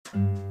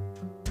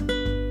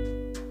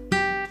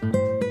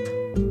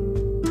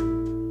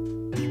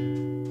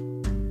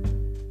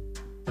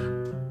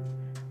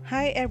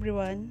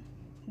everyone,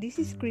 this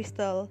is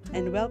Crystal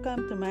and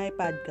welcome to my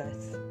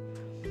podcast.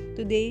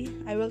 Today,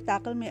 I will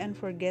tackle my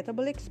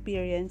unforgettable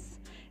experience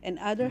and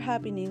other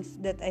happenings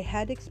that I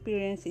had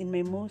experienced in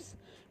my most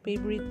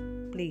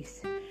favorite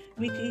place,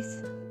 which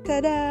is,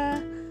 tada!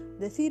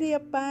 The City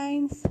of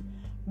Pines,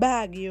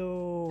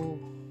 Baguio.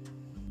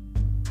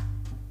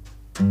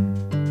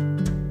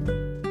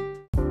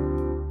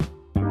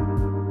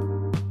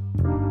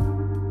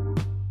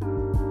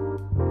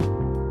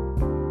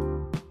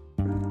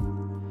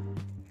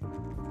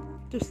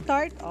 To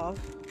start off,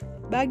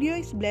 Baguio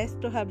is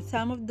blessed to have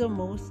some of the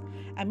most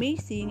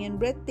amazing and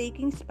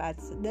breathtaking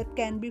spots that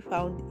can be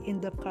found in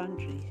the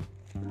country.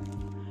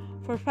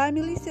 For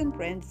families and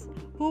friends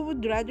who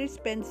would rather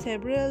spend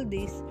several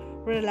days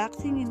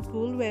relaxing in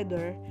cool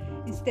weather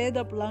instead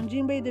of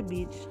lounging by the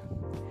beach,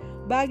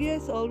 Baguio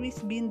has always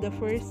been the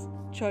first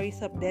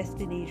choice of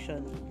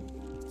destination.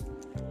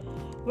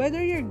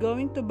 Whether you're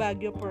going to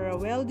Baguio for a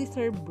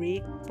well-deserved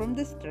break from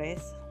the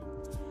stress,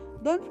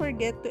 don't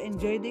forget to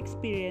enjoy the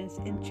experience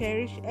and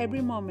cherish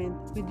every moment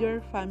with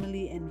your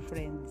family and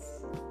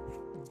friends.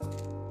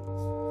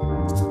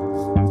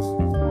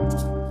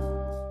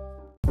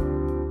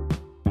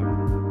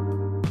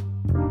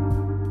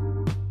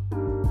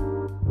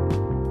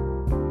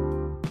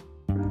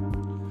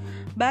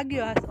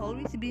 Baguio has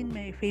always been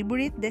my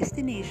favorite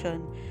destination,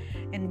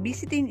 and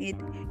visiting it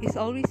is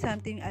always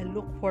something I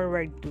look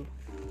forward to.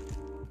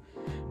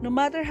 No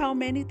matter how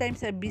many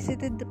times I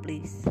visited the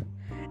place,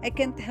 I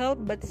can't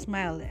help but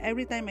smile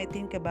every time I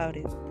think about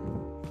it.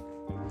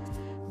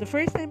 The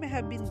first time I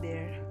have been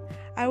there,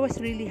 I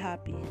was really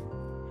happy.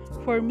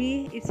 For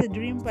me, it's a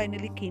dream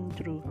finally came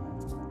true.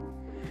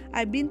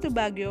 I've been to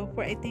Baguio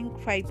for I think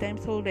 5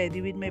 times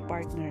already with my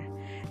partner,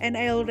 and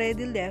I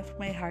already left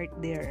my heart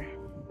there.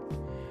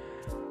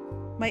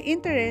 My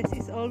interest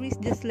is always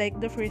just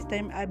like the first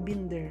time I've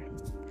been there.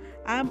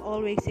 I'm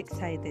always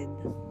excited.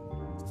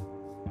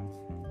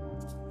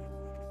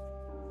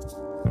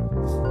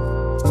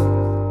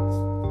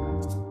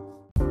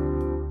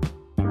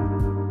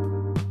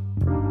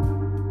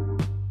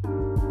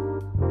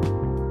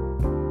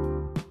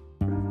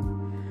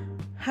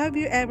 Have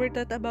you ever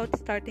thought about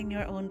starting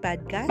your own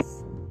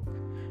podcast?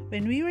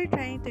 When we were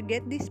trying to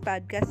get this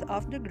podcast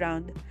off the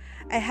ground,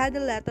 I had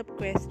a lot of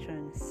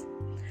questions.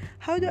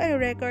 How do I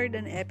record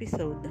an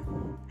episode?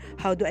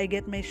 How do I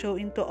get my show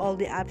into all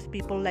the apps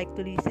people like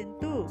to listen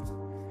to?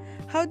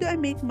 How do I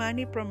make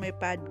money from my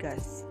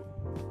podcast?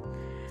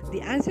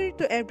 The answer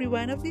to every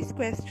one of these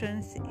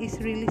questions is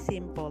really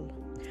simple.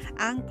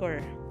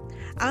 Anchor.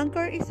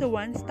 Anchor is a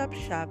one-stop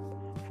shop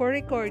for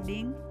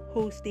recording,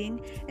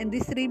 hosting, and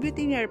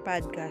distributing your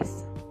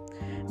podcast.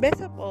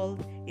 Best of all,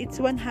 it's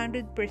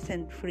 100%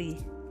 free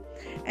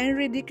and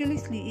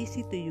ridiculously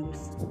easy to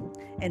use.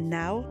 And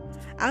now,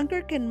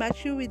 Anchor can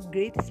match you with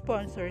great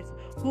sponsors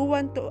who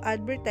want to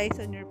advertise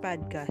on your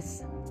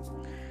podcast.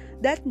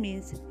 That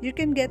means you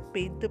can get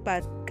paid to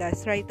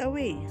podcast right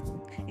away.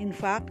 In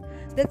fact,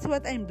 that's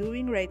what I'm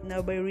doing right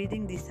now by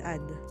reading this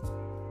ad.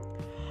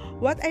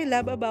 What I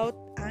love about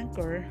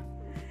Anchor,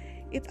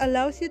 it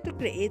allows you to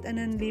create an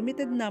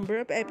unlimited number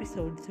of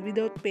episodes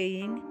without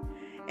paying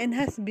and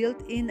has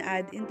built-in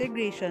ad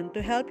integration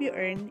to help you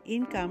earn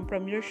income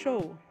from your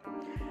show.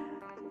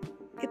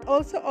 It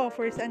also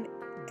offers an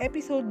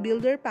episode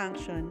builder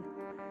function,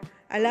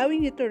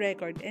 allowing you to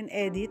record and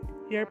edit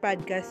your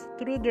podcast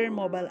through their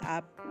mobile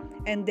app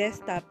and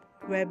desktop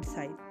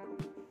website.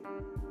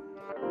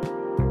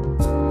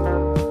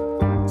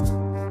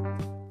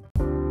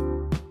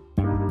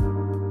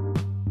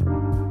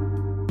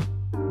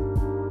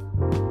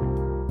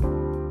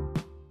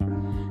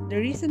 The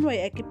reason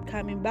why I kept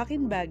coming back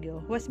in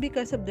Baguio was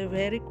because of the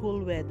very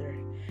cool weather.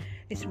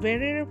 It's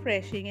very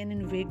refreshing and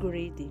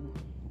invigorating.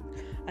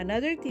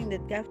 Another thing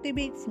that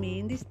captivates me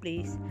in this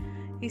place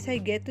is I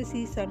get to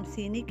see some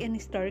scenic and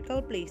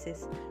historical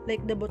places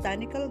like the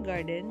Botanical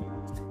Garden,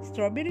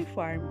 Strawberry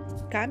Farm,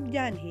 Camp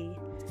John Hay,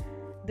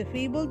 the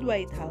fabled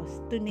White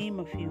House, to name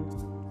a few.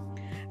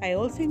 I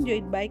also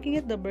enjoyed biking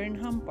at the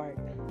Burnham Park,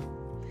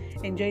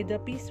 enjoyed the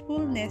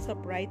peacefulness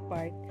of Wright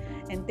Park,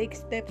 and take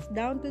steps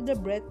down to the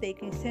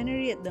breathtaking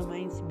scenery at the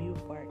Mines View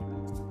Park.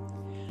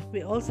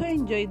 We also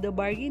enjoyed the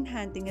bargain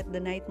hunting at the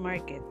night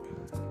market.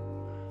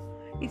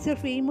 It's a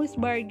famous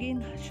bargain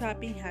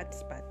shopping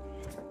hotspot.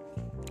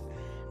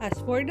 As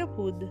for the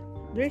food,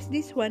 there's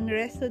this one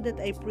restaurant that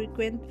I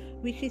frequent,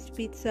 which is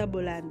Pizza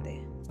Volante.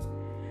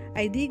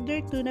 I dig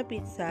their tuna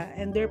pizza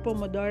and their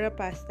pomodoro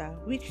pasta,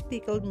 which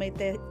tickled my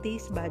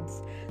taste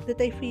buds that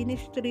I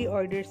finished 3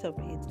 orders of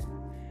it.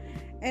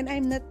 And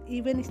I'm not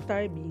even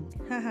starving.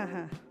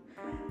 Hahaha.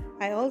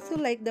 I also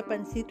like the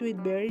pancit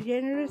with very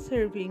generous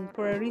serving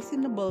for a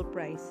reasonable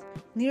price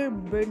near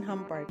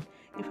Burnham Park,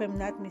 if I'm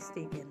not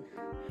mistaken.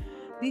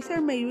 These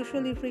are my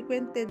usually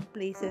frequented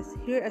places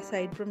here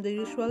aside from the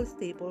usual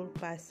staple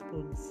fast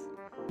foods.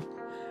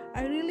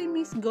 I really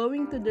miss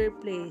going to their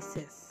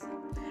places,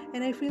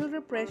 and I feel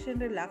refreshed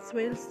and relaxed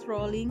while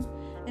strolling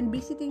and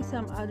visiting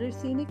some other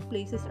scenic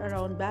places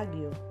around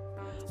Baguio.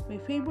 My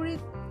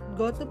favorite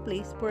go-to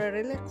place for a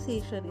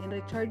relaxation and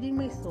recharging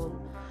my soul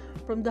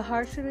from the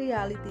harsh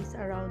realities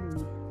around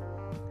me.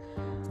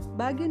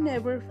 Baguio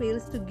never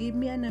fails to give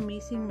me an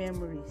amazing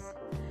memories.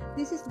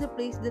 This is the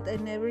place that I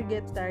never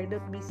get tired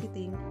of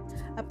visiting,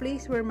 a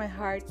place where my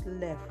heart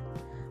left,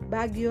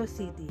 Baguio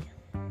City.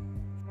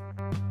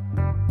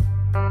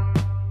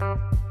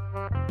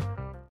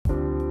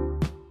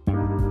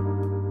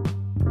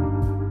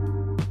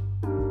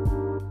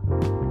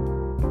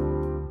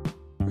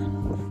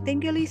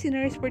 Thank you,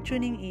 listeners, for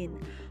tuning in.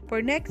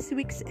 For next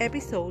week's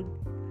episode,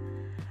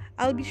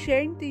 I'll be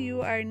sharing to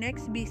you our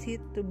next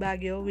visit to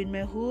Baguio with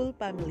my whole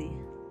family.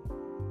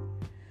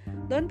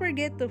 Don't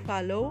forget to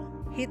follow,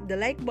 hit the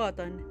like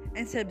button,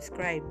 and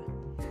subscribe.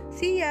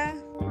 See ya!